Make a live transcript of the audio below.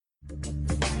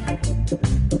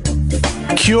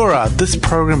Kia ora, this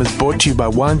program is brought to you by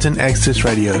Wellington Access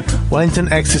Radio.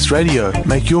 Wellington Access Radio,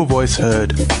 make your voice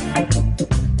heard.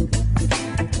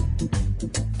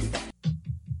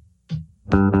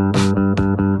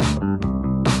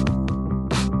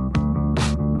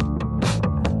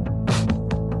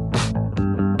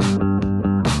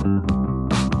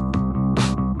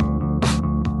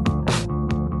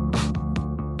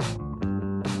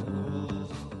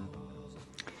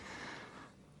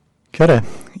 Kia ora.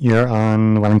 You're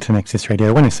on Wellington Access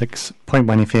Radio 106.1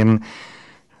 FM,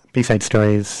 B-Side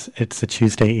Stories. It's a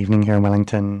Tuesday evening here in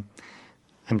Wellington.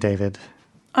 I'm David.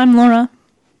 I'm Laura.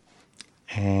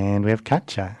 And we have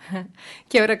Katja.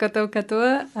 Kia ora koutou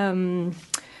katoa.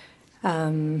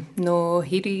 No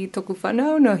hiri toku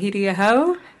whanau, no hiri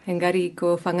ahau. Engari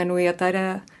ko whanganui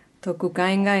atara toku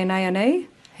kāinga e nai anei.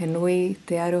 He nui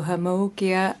te aroha mau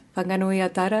kia whanganui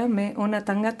atara me ona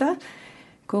tangata.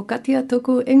 Ko katia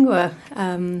toku ingoa.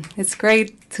 It's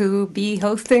great to be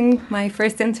hosting my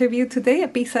first interview today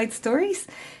at B-Side Stories.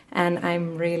 And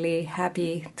I'm really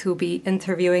happy to be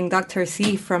interviewing Dr.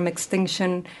 C from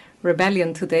Extinction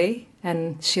Rebellion today.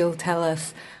 And she'll tell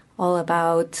us all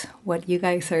about what you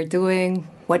guys are doing,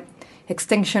 what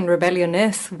Extinction Rebellion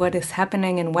is, what is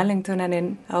happening in Wellington and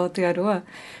in Aotearoa.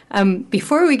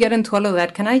 Before we get into all of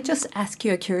that, can I just ask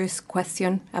you a curious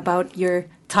question about your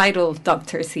title,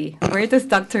 Dr. C? Where does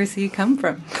Dr. C come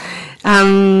from?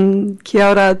 Kia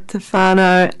ora te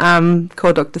whānau,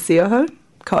 ko Dr. C oho,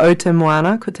 ko o te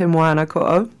moana, ko te moana ko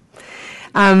o.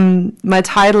 My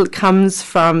title comes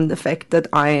from the fact that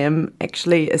I am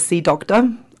actually a sea doctor.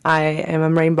 I am a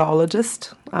marine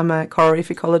biologist. I'm a coral reef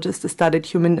ecologist. I studied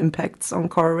human impacts on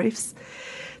coral reefs.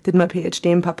 Did my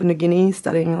PhD in Papua New Guinea,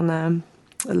 studying on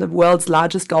the world's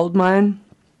largest gold mine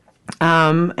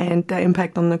and the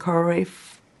impact on the coral reef,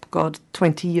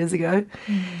 20 years ago.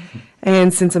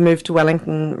 And since I moved to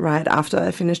Wellington right after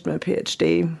I finished my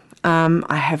PhD,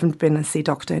 I haven't been a sea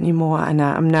doctor anymore, and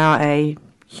I'm now a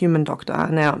human doctor.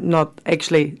 Now, not a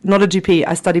GP.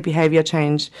 I study behaviour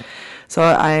change. So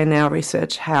I now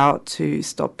research how to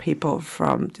stop people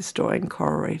from destroying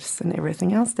coral reefs and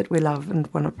everything else that we love and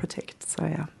want to protect. So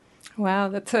yeah. Wow,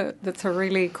 that's a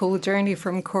really cool journey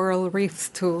from coral reefs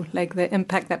to like the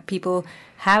impact that people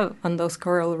have on those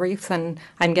coral reefs, and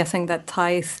I'm guessing that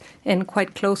ties in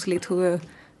quite closely to the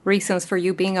reasons for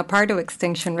you being a part of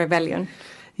Extinction Rebellion.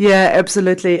 Yeah,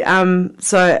 absolutely.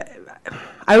 So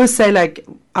I would say like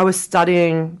I was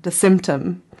studying the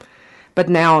symptom, but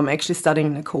now I'm actually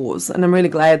studying the cause. And I'm really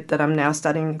glad that I'm now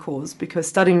studying the cause, because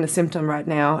studying the symptom right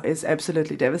now is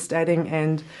absolutely devastating.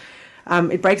 And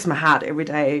it breaks my heart every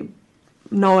day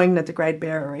knowing that the Great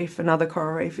Barrier Reef and other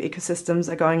coral reef ecosystems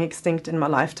are going extinct in my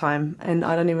lifetime. And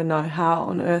I don't even know how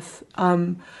on earth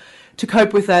to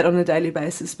cope with that on a daily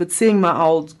basis. But seeing my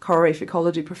old coral reef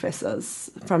ecology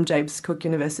professors from James Cook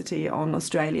University on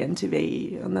Australian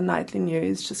TV, on the nightly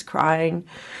news, just crying,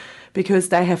 because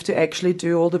they have to actually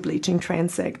do all the bleaching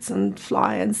transects and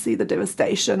fly and see the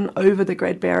devastation over the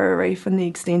Great Barrier Reef and the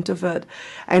extent of it.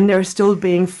 And they're still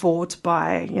being fought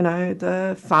by,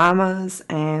 the farmers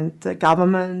and the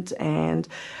government and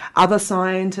other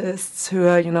scientists who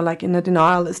are, like in the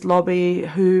denialist lobby,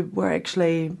 who were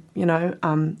actually,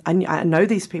 I know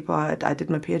these people. I did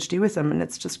my PhD with them, and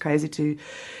it's just crazy to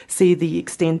see the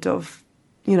extent of,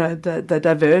 the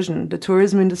diversion. The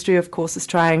tourism industry, of course, is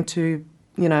trying to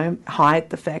hide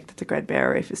the fact that the Great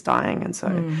Barrier Reef is dying. And so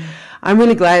I'm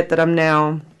really glad that I'm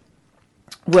now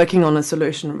working on a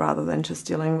solution rather than just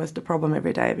dealing with the problem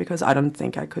every day, because I don't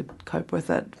think I could cope with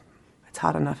it. It's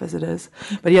hard enough as it is.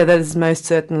 But yeah, that is most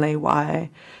certainly why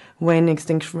when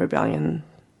Extinction Rebellion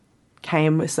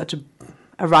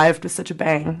arrived with such a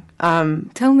bang.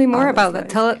 Tell me more about that.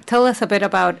 Tell us a bit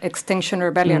about Extinction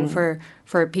Rebellion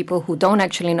for people who don't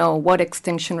actually know what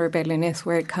Extinction Rebellion is,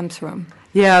 where it comes from.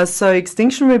 Yeah, so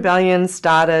Extinction Rebellion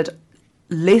started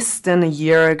less than a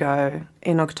year ago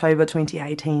in October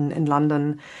 2018 in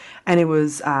London, and it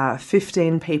was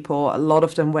 15 people. A lot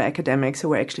of them were academics who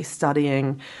were actually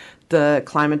studying the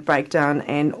climate breakdown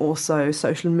and also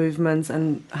social movements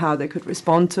and how they could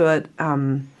respond to it.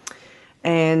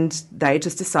 And they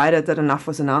just decided that enough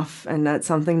was enough and that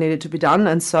something needed to be done.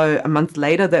 And so a month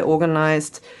later, they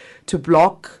organised to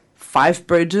block 5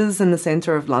 bridges in the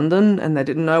centre of London, and they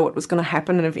didn't know what was going to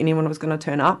happen and if anyone was going to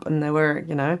turn up. And they were, I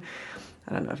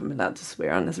don't know if I'm allowed to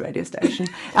swear on this radio station.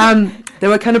 They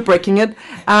were kind of breaking it.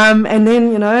 And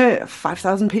then,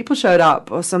 5,000 people showed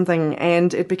up or something,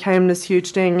 and it became this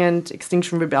huge thing, and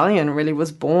Extinction Rebellion really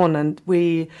was born. And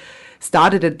we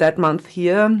started it that month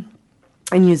here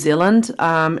in New Zealand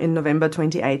in November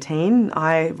 2018.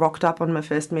 I rocked up on my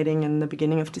first meeting in the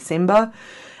beginning of December.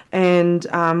 And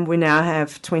we now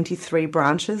have 23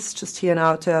 branches just here in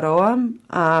Aotearoa.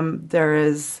 I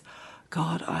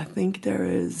think there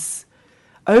is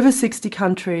over 60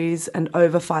 countries and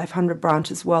over 500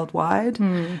 branches worldwide.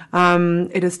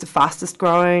 It is the fastest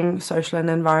growing social and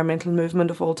environmental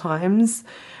movement of all times.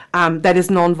 That is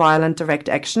non-violent direct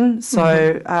action.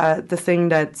 So the thing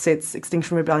that sets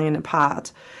Extinction Rebellion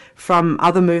apart from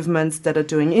other movements that are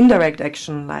doing indirect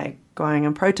action, like going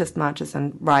on protest marches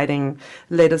and writing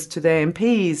letters to their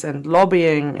MPs and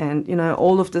lobbying and,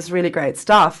 all of this really great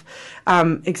stuff,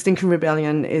 Extinction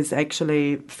Rebellion is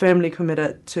actually firmly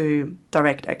committed to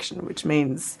direct action, which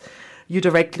means you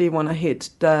directly want to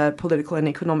hit the political and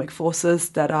economic forces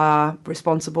that are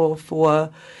responsible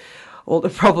for all the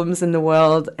problems in the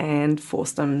world and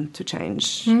force them to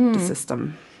change the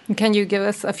system. Can you give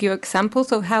us a few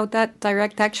examples of how that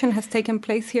direct action has taken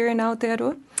place here in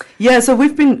Aotearoa? Yeah, so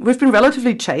we've been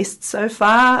relatively chaste so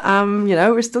far.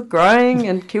 We're still growing,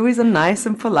 and Kiwis are nice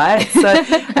and polite,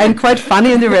 and quite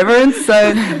funny and irreverent.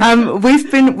 So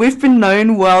we've been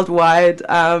known worldwide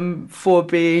for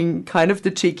being kind of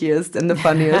the cheekiest and the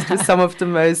funniest, with some of the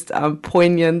most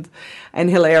poignant and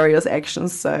hilarious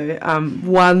actions. So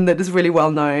one that is really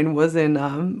well known was in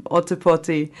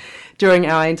Otepoti during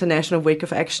our International Week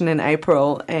of Action in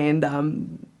April, and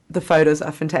the photos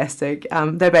are fantastic.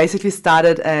 They basically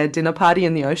started a dinner party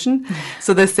in the ocean.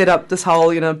 So they set up this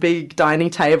whole, big dining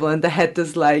table, and they had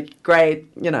this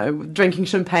great, drinking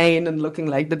champagne and looking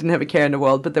like they didn't have a care in the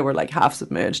world, but they were half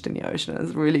submerged in the ocean. It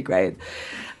was really great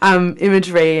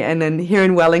imagery. And then here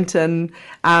in Wellington,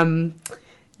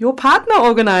 your partner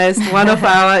organised one of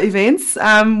our events,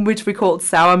 which we called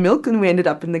Sour Milk, and we ended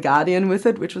up in The Guardian with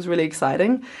it, which was really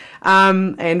exciting.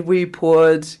 And we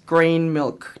poured green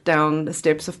milk down the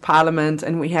steps of Parliament,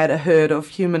 and we had a herd of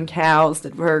human cows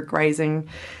that were grazing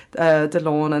the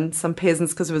lawn, and some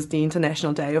peasants, because it was the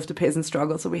International Day of the Peasant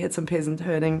Struggle, so we had some peasant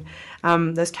herding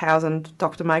those cows. And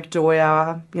Dr. Mike Joy,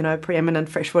 our preeminent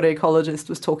freshwater ecologist,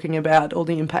 was talking about all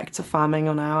the impacts of farming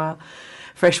on our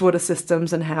freshwater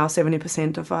systems and how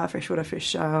 70% of our freshwater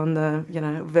fish are on the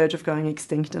verge of going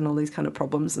extinct and all these kind of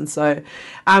problems. And so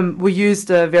we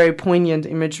used a very poignant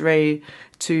imagery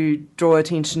to draw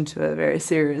attention to a very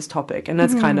serious topic, and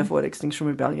that's kind of what Extinction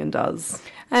Rebellion does.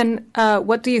 And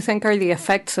what do you think are the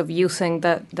effects of using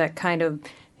that kind of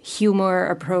humor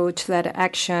approach, that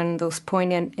action, those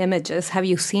poignant images? Have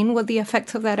you seen what the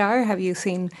effects of that are? Have you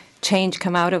seen change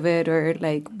come out of it, or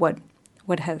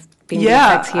what has been the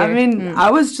effects here? I mean,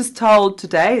 I was just told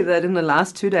today that in the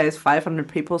last 2 days, 500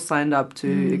 people signed up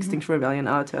to Extinction Rebellion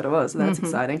Aotearoa, so that's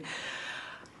exciting.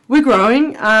 We're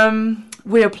growing.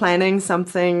 We are planning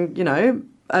something,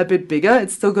 a bit bigger.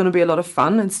 It's still going to be a lot of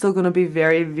fun. It's still going to be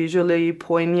very visually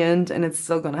poignant, and it's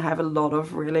still going to have a lot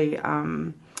of really,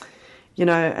 a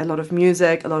lot of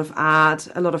music, a lot of art,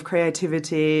 a lot of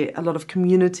creativity, a lot of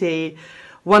community.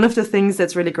 One of the things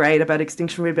that's really great about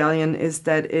Extinction Rebellion is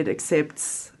that it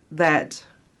accepts that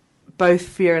both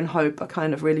fear and hope are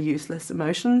kind of really useless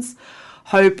emotions.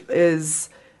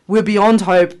 We're beyond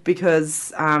hope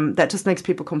because that just makes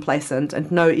people complacent,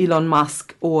 and no Elon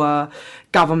Musk or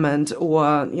government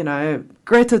or,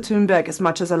 Greta Thunberg, as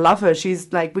much as I love her, she's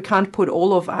we can't put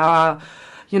all of our,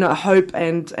 hope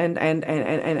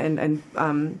and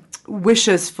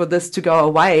wishes for this to go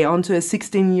away onto a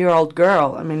 16-year-old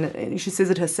girl. I mean, she says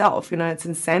it herself, it's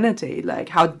insanity.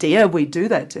 How dare we do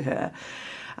that to her?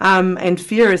 And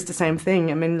fear is the same thing.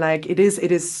 I mean, it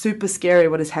is super scary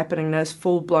what is happening. There's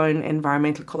full-blown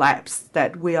environmental collapse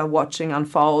that we are watching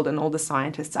unfold, and all the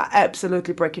scientists are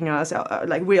absolutely bricking ourselves,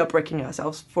 we are bricking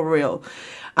ourselves for real.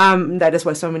 That is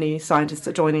why so many scientists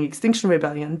are joining Extinction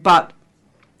Rebellion. But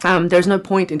there's no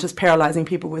point in just paralyzing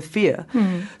people with fear.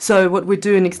 So what we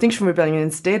do in Extinction Rebellion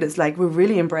instead is we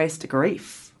really embrace the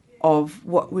grief of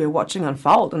what we're watching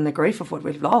unfold and the grief of what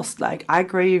we've lost. I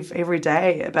grieve every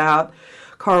day about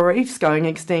coral reefs going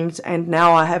extinct, and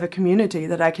now I have a community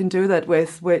that I can do that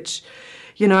with, which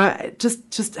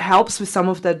just helps with some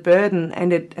of that burden,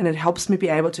 and it helps me be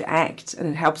able to act,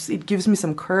 and it gives me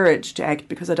some courage to act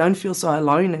because I don't feel so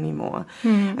alone anymore.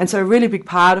 And so a really big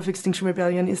part of Extinction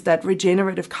Rebellion is that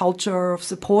regenerative culture of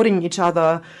supporting each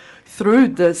other through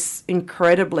this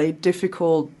incredibly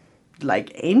difficult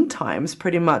end times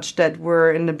pretty much that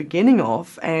we're in the beginning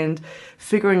of, and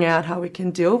figuring out how we can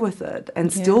deal with it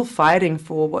and still fighting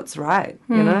for what's right,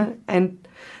 and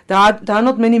there are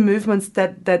not many movements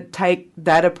that take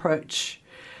that approach,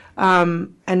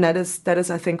 and that is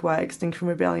I think why Extinction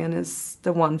Rebellion is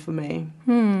the one for me,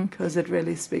 because it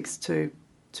really speaks to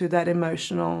that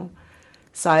emotional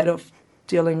side of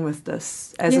dealing with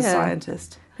this as a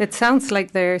scientist. It sounds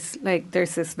like there's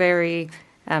this very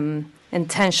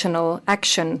intentional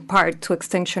action part to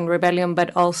Extinction Rebellion,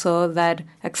 but also that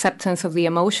acceptance of the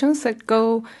emotions that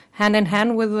go hand in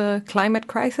hand with the climate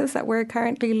crisis that we're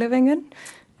currently living in.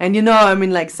 And I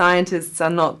mean, like, scientists are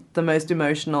not the most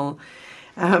emotional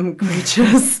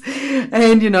creatures,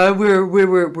 and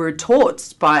we're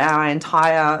taught by our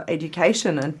entire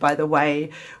education and by the way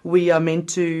we are meant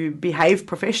to behave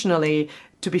professionally,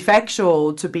 to be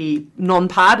factual, to be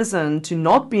non-partisan, to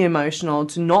not be emotional,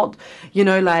 to not,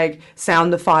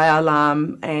 sound the fire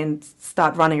alarm and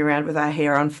start running around with our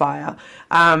hair on fire.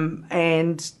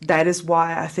 And that is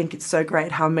why I think it's so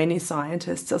great how many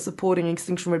scientists are supporting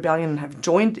Extinction Rebellion and have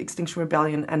joined Extinction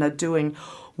Rebellion and are doing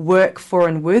work for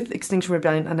and with Extinction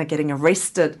Rebellion and are getting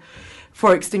arrested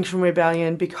for Extinction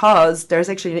Rebellion, because there's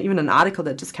actually even an article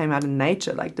that just came out in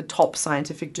Nature, like the top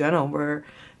scientific journal, where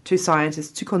two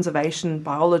conservation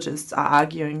biologists are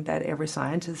arguing that every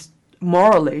scientist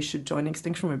morally should join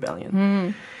Extinction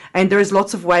Rebellion. And there's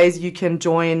lots of ways you can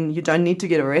join. You don't need to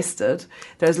get arrested.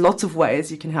 There's lots of ways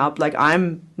you can help. Like,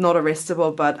 I'm not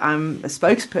arrestable, but I'm a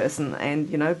spokesperson. And,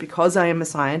 because I am a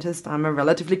scientist, I'm a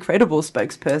relatively credible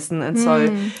spokesperson. And so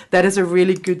that is a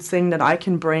really good thing that I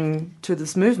can bring to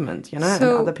this movement, and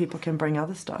other people can bring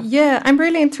other stuff. Yeah, I'm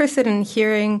really interested in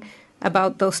hearing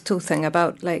about those two things,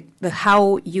 about like the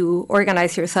how you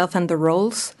organize yourself and the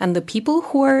roles and the people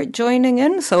who are joining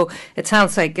in. So it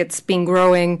sounds like it's been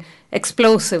growing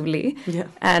explosively,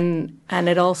 and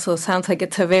it also sounds like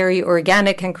it's a very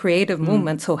organic and creative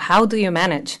movement. So how do you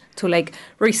manage to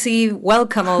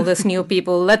welcome all these new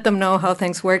people, let them know how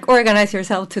things work, organize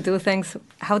yourself to do things?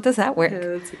 How does that work?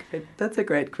 Yeah, that's a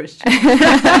great question.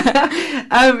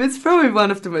 It's probably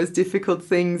one of the most difficult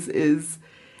things is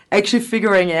actually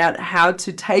figuring out how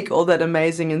to take all that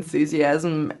amazing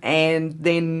enthusiasm and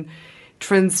then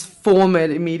transform it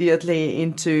immediately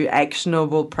into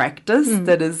actionable practice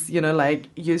that is,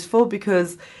 useful,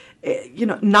 because,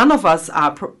 none of us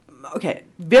are,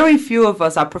 very few of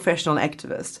us are professional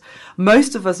activists.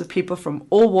 Most of us are people from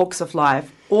all walks of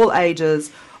life, all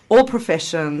ages, all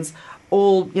professions,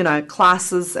 all,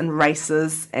 classes and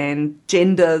races and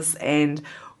genders, and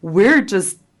we're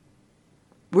just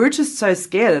so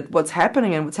scared at what's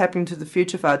happening and what's happening to the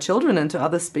future of our children and to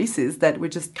other species that we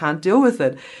just can't deal with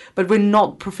it. But we're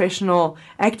not professional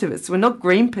activists. We're not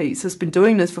Greenpeace, who's been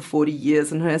doing this for 40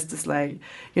 years and who has this,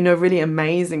 really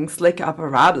amazing, slick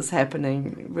apparatus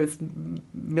happening with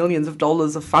millions of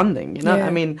dollars of funding, Yeah. I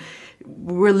mean,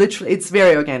 we're literally, it's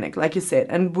very organic, like you said.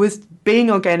 And with being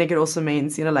organic, it also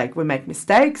means, we make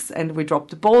mistakes and we drop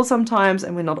the ball sometimes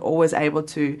and we're not always able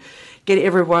to get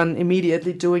everyone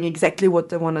immediately doing exactly what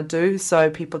they want to do.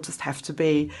 So people just have to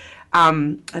be a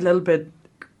little bit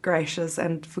gracious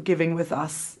and forgiving with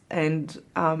us. And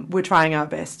we're trying our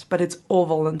best, but it's all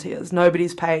volunteers.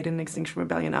 Nobody's paid in Extinction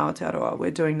Rebellion Aotearoa.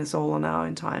 We're doing this all on our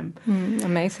own time.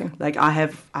 Amazing. Like, I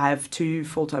have 2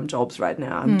 full-time jobs right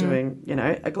now. I'm doing,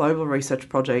 a global research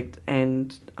project,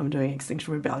 and I'm doing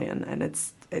Extinction Rebellion, and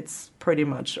it's pretty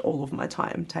much all of my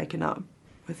time taken up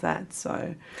with that.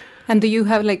 So, and do you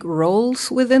have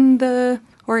roles within the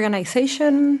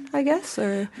organization, I guess,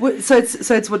 or so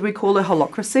it's what we call a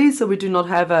holacracy. So we do not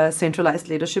have a centralized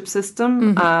leadership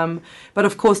system, but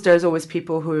of course there's always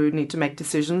people who need to make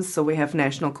decisions. So we have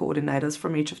national coordinators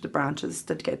from each of the branches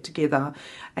that get together,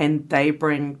 and they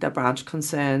bring their branch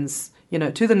concerns,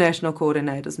 to the national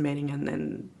coordinators meeting, and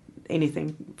then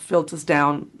anything filters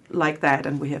down like that.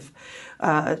 And we have,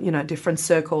 different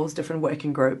circles, different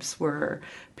working groups where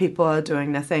people are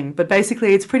doing their thing. But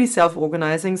basically, it's pretty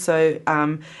self-organizing. So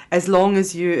as long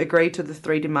as you agree to the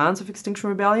 3 demands of Extinction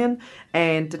Rebellion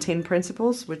and the 10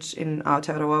 principles, which in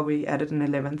Aotearoa we added an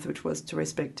 11th, which was to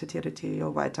respect Te Tiriti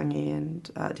o Waitangi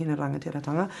and Tino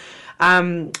Rangatiratanga,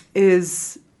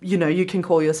 is... you can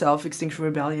call yourself Extinction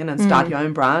Rebellion and start your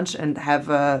own branch and have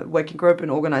a working group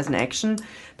and organize an action,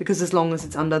 because as long as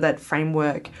it's under that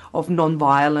framework of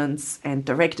non-violence and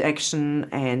direct action,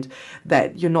 and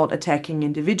that you're not attacking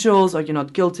individuals or you're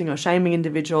not guilting or shaming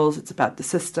individuals, it's about the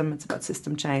system, it's about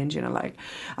system change,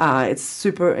 it's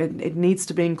super, it needs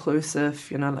to be inclusive,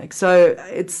 so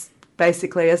it's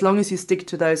basically, as long as you stick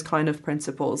to those kind of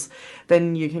principles,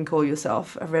 then you can call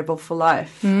yourself a rebel for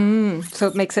life. So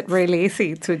it makes it really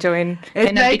easy to join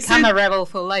and become a rebel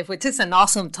for life, which is an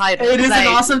awesome title. It is an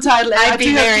awesome title. I'd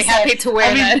be very happy to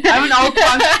wear that. I'm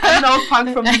an old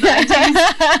punk from the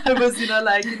 90s. It was, in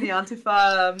the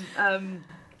Antifa,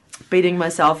 beating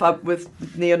myself up with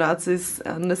neo-Nazis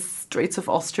on the streets of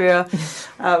Austria,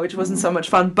 which wasn't so much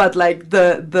fun. But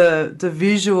the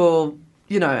visual...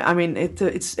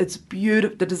 it's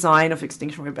beautiful. The design of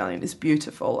Extinction Rebellion is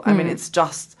beautiful. I mean, it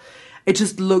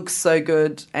just looks so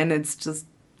good, and it's just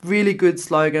really good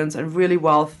slogans and really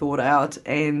well thought out,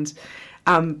 and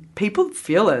people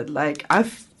feel it. Like I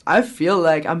feel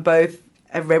like I'm both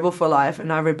a rebel for life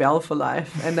and I rebel for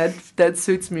life, and that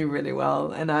suits me really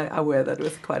well, and I wear that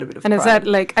with quite a bit of pride. And is that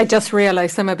like, I just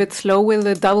realized I'm a bit slow with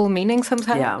the double meaning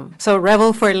sometimes. Yeah. So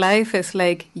rebel for life is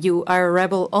like you are a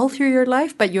rebel all through your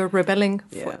life, but you're rebelling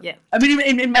for... Yeah. I mean,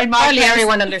 in my Probably case,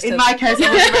 everyone understood. In my case, I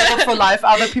was a rebel for life.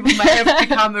 Other people may have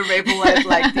become a rebel at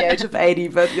like the age of 80,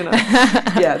 but you know,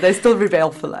 yeah, they still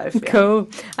rebel for life. Yeah. Cool.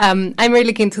 I'm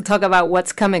really keen to talk about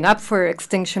what's coming up for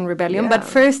Extinction Rebellion. Yeah. But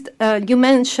first, you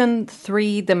mentioned 3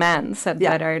 demands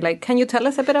that are like, can you tell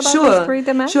us a bit about those 3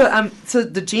 demands? Sure. So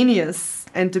the genius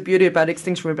and the beauty about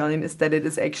Extinction Rebellion is that it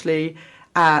is actually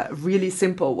really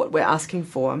simple what we're asking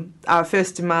for. Our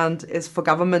first demand is for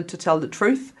government to tell the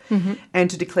truth and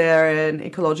to declare an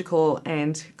ecological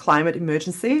and climate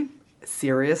emergency.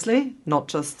 Seriously, not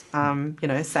just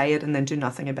say it and then do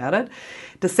nothing about it.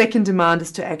 The second demand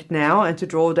is to act now and to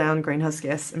draw down greenhouse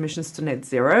gas emissions to net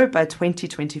zero by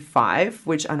 2025,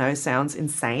 which I know sounds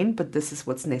insane, but this is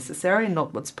what's necessary,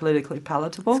 not what's politically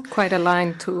palatable. It's quite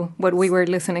aligned to what we were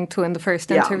listening to in the first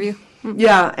interview.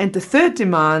 Yeah, and the third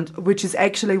demand, which is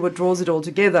actually what draws it all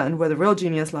together and where the real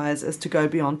genius lies, is to go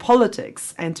beyond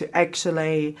politics and to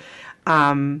actually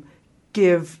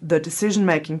give the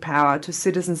decision-making power to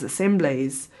citizens'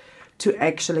 assemblies to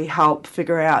actually help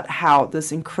figure out how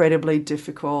this incredibly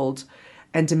difficult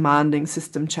and demanding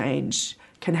system change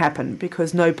can happen,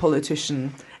 because no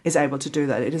politician is able to do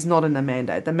that. It is not in the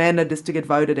mandate. The mandate is to get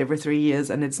voted every 3 years,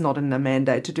 and it's not in the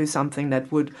mandate to do something that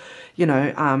would,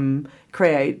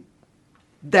 create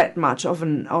that much of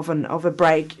a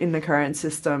break in the current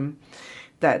system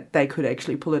that they could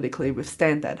actually politically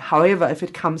withstand that. However, if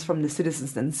it comes from the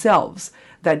citizens themselves,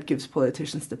 that gives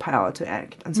politicians the power to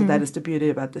act. And so that is the beauty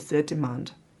about the third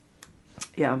demand.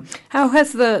 Yeah. How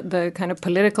has the kind of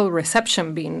political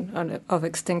reception been of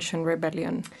Extinction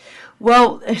Rebellion?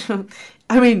 Well,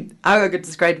 I mean, I got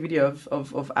this great video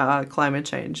of our climate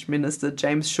change minister,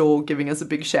 James Shaw, giving us a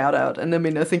big shout out. And I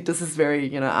mean, I think this is very,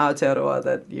 Aotearoa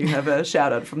that you have a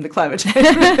shout out from the climate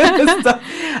change minister.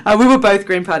 We were both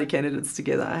Green Party candidates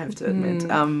together, I have to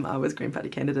admit. I was Green Party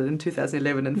candidate in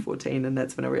 2011 and 14, and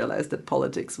that's when I realised that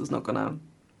politics was not going to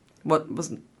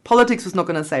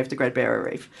save the Great Barrier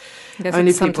Reef. Yes,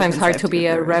 it's sometimes hard to be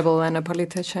a rebel and a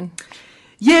politician.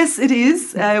 Yes, it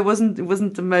is. It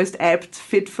wasn't the most apt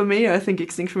fit for me. I think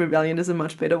Extinction Rebellion is a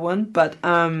much better one. But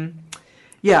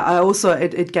I also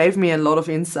it gave me a lot of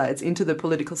insights into the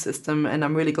political system, and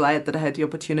I'm really glad that I had the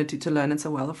opportunity to learn it so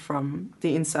well from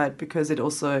the inside, because it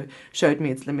also showed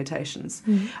me its limitations.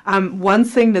 One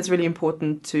thing that's really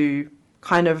important to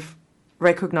kind of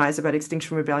recognize about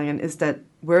Extinction Rebellion is that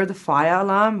we're the fire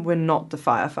alarm, we're not the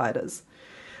firefighters.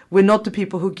 We're not the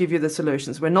people who give you the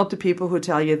solutions. We're not the people who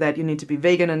tell you that you need to be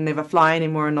vegan and never fly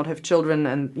anymore and not have children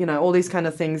and, all these kind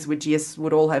of things, which, yes,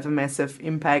 would all have a massive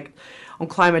impact on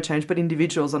climate change, but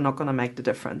individuals are not going to make the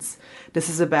difference. This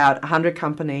is about 100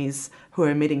 companies who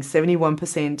are emitting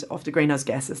 71% of the greenhouse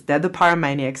gases. They're the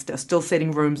pyromaniacs. They're still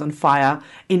setting rooms on fire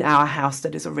in our house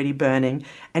that is already burning,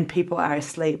 and people are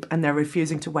asleep and they're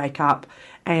refusing to wake up.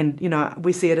 And,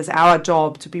 we see it as our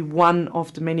job to be one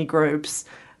of the many groups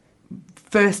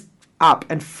first up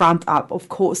and front up, of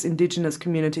course, Indigenous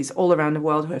communities all around the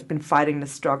world who have been fighting the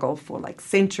struggle for like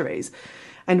centuries.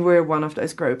 And we're one of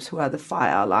those groups who are the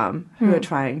fire alarm, who are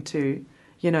trying to,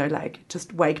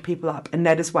 just wake people up. And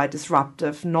that is why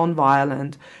disruptive,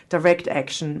 non-violent, direct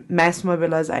action, mass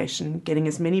mobilization, getting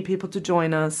as many people to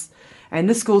join us, and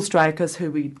the school strikers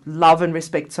who we love and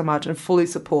respect so much and fully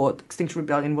support. Extinction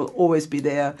Rebellion will always be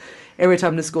there. Every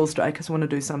time the school strikers want to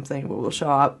do something, we will show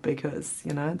up because,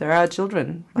 they're our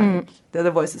children. They're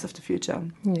the voices of the future.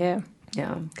 Yeah.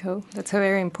 Yeah. Cool. That's a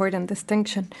very important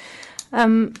distinction.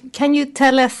 Can you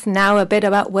tell us now a bit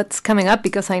about what's coming up?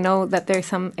 Because I know that there's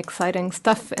some exciting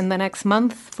stuff in the next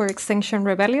month for Extinction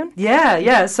Rebellion.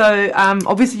 Yeah. So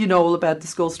obviously you know all about the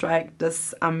school strike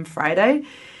this Friday.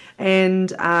 And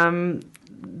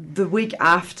the week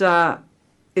after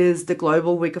is the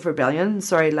Global Week of Rebellion.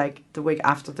 The week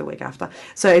after.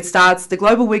 So the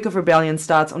Global Week of Rebellion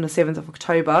starts on the 7th of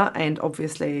October, and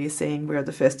obviously seeing we're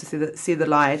the first to see the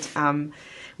light,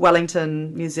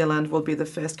 Wellington, New Zealand will be the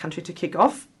first country to kick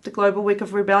off the Global Week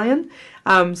of Rebellion.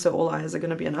 So all eyes are going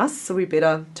to be on us, so we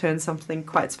better turn something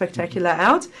quite spectacular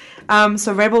out.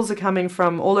 So rebels are coming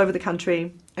from all over the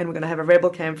country, and we're going to have a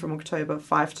rebel camp from October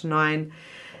 5 to 9.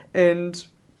 And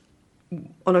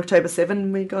on October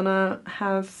 7, we're going to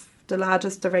have the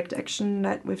largest direct action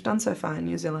that we've done so far in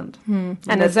New Zealand. And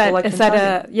that's is that all I is can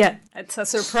that tell you. it's a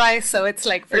surprise, so it's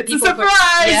like for It's a people who-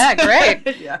 surprise! yeah,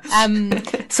 great. Yeah.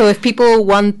 So if people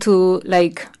want to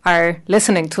are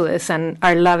listening to this and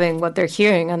are loving what they're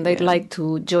hearing and they'd like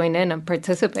to join in and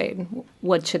participate,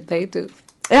 what should they do?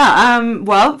 Yeah,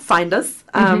 well, find us.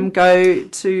 Go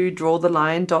to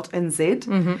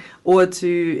drawtheline.nz or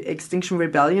to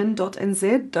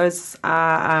extinctionrebellion.nz. Those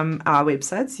are our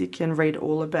websites. You can read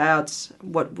all about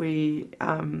what we,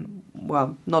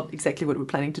 well, not exactly what we're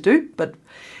planning to do, but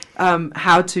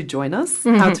how to join us,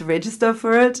 how to register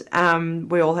for it.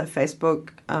 We all have Facebook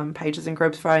pages and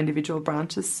groups for our individual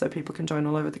branches, so people can join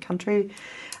all over the country.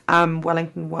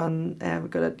 Wellington One,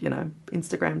 we've got it,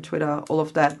 Instagram, Twitter, all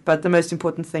of that. But the most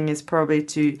important thing is probably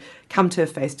to come to a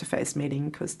face-to-face meeting,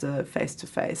 because the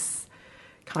face-to-face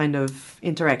kind of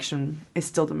interaction is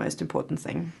still the most important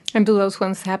thing. And do those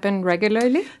ones happen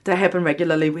regularly? They happen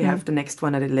regularly. We have the next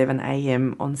one at 11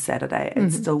 a.m. on Saturday at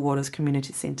Stillwaters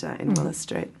Community Centre in Willis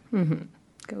Street.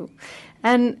 Cool.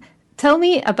 And tell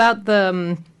me about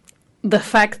the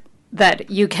fact that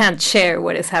you can't share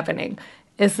what is happening.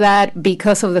 Is that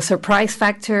because of the surprise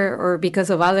factor or because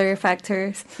of other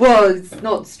factors? Well, it's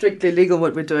not strictly legal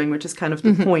what we're doing, which is kind of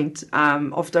the point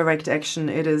of direct action.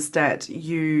 It is that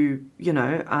you're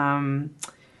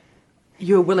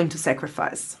willing to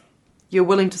sacrifice. You're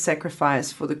willing to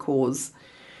sacrifice for the cause,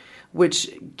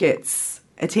 which gets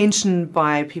attention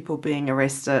by people being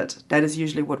arrested. That is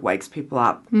usually what wakes people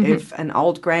up. If an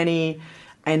old granny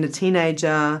and a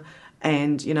teenager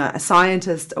and, a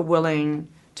scientist are willing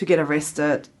to get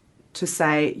arrested, to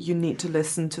say, you need to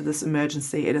listen to this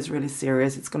emergency, it is really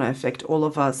serious, it's going to affect all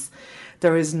of us.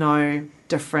 There is no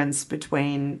difference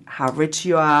between how rich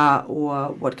you are or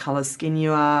what colour skin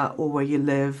you are or where you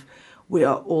live. We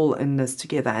are all in this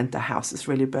together, and the house is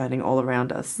really burning all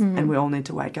around us, and we all need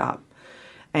to wake up.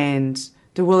 And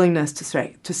the willingness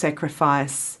to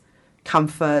sacrifice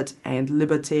comfort and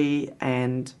liberty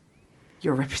and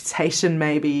your reputation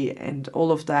maybe and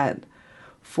all of that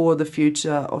for the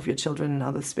future of your children and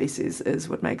other species is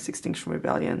what makes Extinction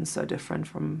Rebellion so different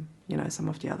from, some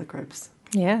of the other groups.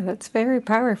 Yeah, that's very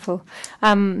powerful.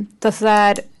 Is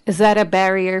that a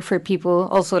barrier for people?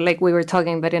 Also, like we were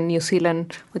talking about in New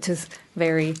Zealand, which is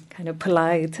very kind of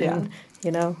polite, and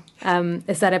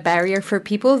is that a barrier for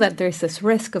people that there's this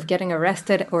risk of getting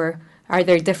arrested, or are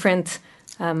there different?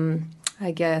 Can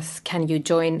you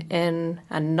join in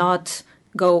and not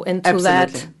go into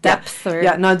that depth? Yeah. Or?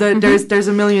 Yeah, no, there's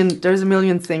a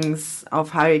million things of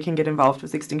how you can get involved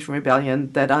with Extinction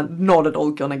Rebellion that are not at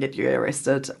all gonna get you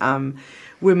arrested.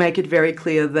 We make it very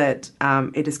clear that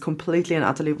it is completely and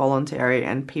utterly voluntary,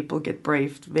 and people get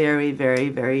briefed very, very,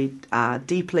 very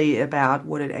deeply about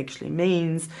what it actually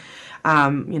means.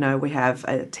 We have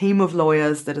a team of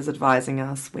lawyers that is advising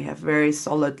us. We have very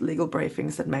solid legal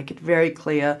briefings that make it very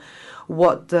clear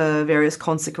what the various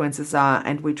consequences are,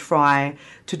 and we try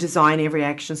to design every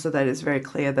action so that it's very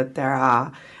clear that there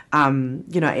are,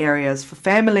 areas for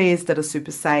families that are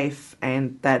super safe,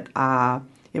 and that are.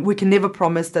 We can never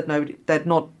promise that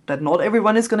not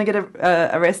everyone is going to get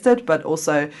arrested, but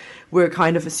also we're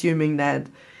kind of assuming that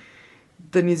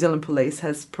the New Zealand Police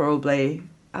has probably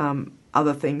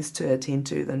other things to attend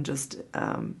to than just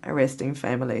arresting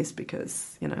families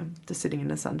because, they're sitting in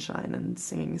the sunshine and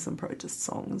singing some protest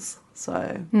songs.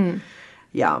 So,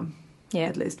 yeah,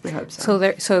 at least we hope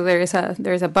so. So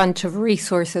there's a bunch of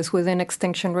resources within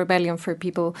Extinction Rebellion for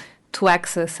people to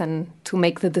access and to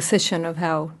make the decision of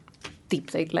how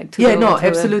deep they'd like to go. Yeah, no, into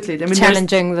absolutely.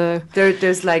 Challenging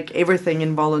there's like everything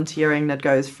in volunteering that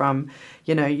goes from,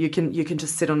 you can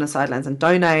just sit on the sidelines and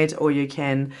donate, or you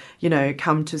can,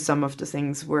 come to some of the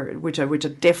things which are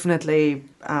definitely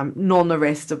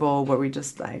non-arrestable, where we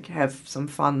just like have some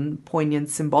fun, poignant,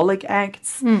 symbolic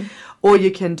acts, or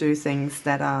you can do things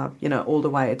that are, all the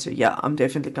way to, I'm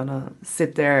definitely gonna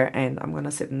sit there and I'm gonna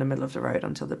sit in the middle of the road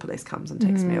until the police comes and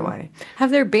takes me away.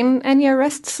 Have there been any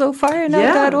arrests so far in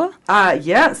Aotearoa?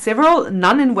 Yeah, several.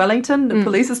 None in Wellington. The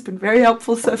police has been very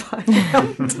helpful so far,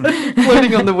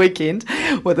 including on the weekend,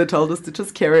 where they told us to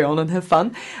just carry on and have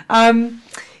fun.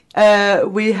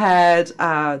 We had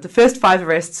the first 5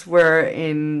 arrests were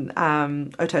in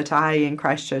Otautahi in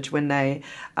Christchurch, when they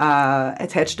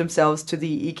attached themselves to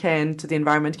the ECAN, to the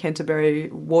Environment Canterbury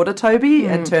water toby,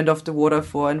 and turned off the water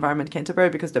for Environment Canterbury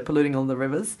because they're polluting all the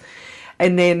rivers.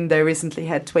 And then they recently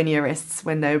had 20 arrests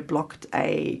when they blocked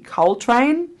a coal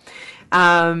train.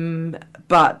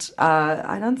 But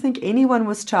I don't think anyone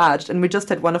was charged. And we just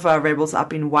had one of our rebels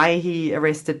up in Waihi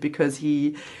arrested because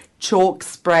he chalk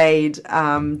sprayed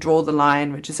 "Draw the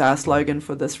Line," which is our slogan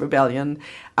for this rebellion,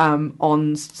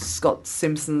 on Scott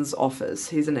Simpson's office.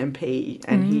 He's an MP,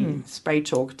 and he spray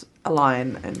chalked a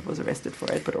line and was arrested for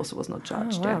it, but also was not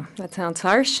charged. Oh, wow, that sounds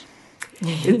harsh.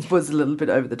 It was a little bit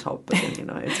over the top, but then,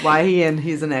 it's why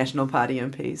he's a National Party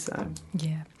MP. So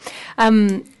yeah.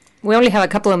 We only have a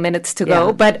couple of minutes to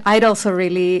go, but I'd also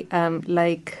really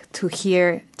like to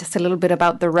hear just a little bit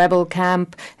about the Rebel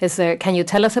Camp. Can you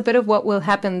tell us a bit of what will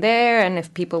happen there, and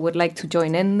if people would like to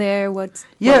join in there, what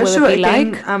will sure. it be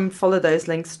Again, like? Follow those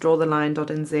links,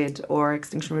 drawtheline.nz or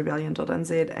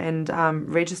extinctionrebellion.nz, and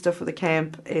register for the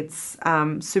camp. It's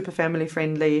super family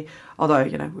friendly, although,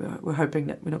 we're hoping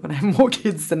that we're not going to have more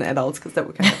kids than adults, because that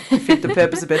would kind of defeat the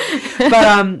purpose a bit.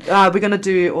 But we're going to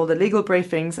do all the legal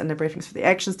briefings and the briefings for the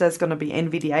actions. There's going to be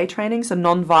NVDA training, so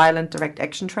non-violent direct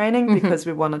action training, because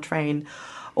we want to train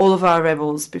all of our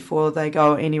rebels before they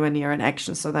go anywhere near an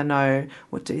action, so they know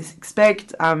what to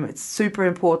expect. It's super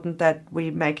important that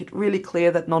we make it really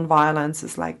clear that non-violence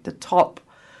is like the top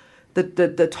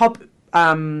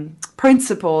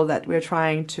principle that we're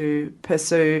trying to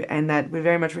pursue, and that we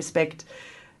very much respect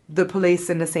the police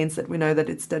in the sense that we know that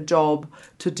it's their job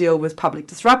to deal with public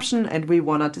disruption, and we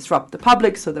want to disrupt the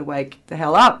public so they wake the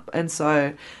hell up. And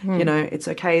so, it's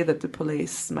okay that the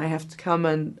police may have to come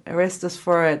and arrest us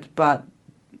for it, but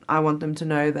I want them to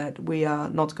know that we are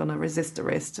not going to resist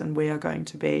arrest, and we are going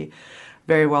to be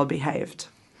very well behaved.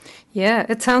 Yeah,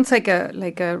 it sounds like a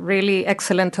really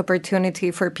excellent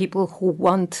opportunity for people who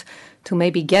want to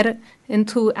maybe get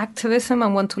into activism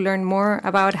and want to learn more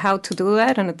about how to do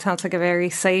that. And it sounds like a very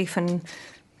safe and,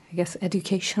 I guess,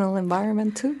 educational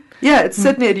environment too. Yeah, it's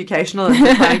certainly educational, and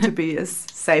we're trying to be as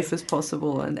safe as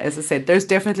possible. And as I said, there's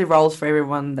definitely roles for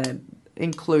everyone that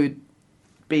include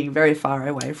being very far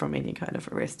away from any kind of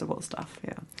arrestable stuff.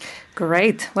 Yeah.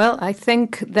 Great. Well, I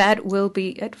think that will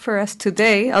be it for us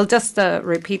today. I'll just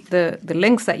repeat the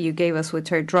links that you gave us, which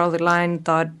are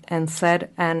drawtheline.nz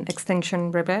and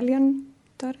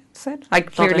extinctionrebellion.nz. I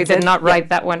clearly did not write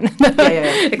that one.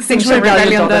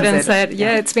 Extinctionrebellion.nz.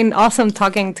 Yeah, it's been awesome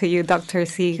talking to you, Dr.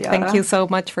 C. Yeah. Thank you so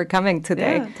much for coming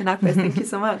today. Yeah, Tanakwe, thank you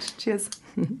so much. Cheers.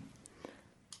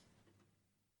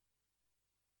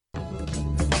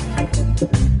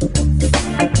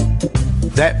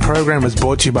 That program was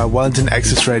brought to you by Wellington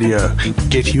Access Radio.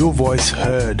 Get your voice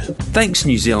heard. Thanks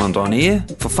New Zealand On Air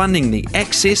for funding the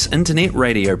Access Internet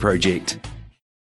Radio project.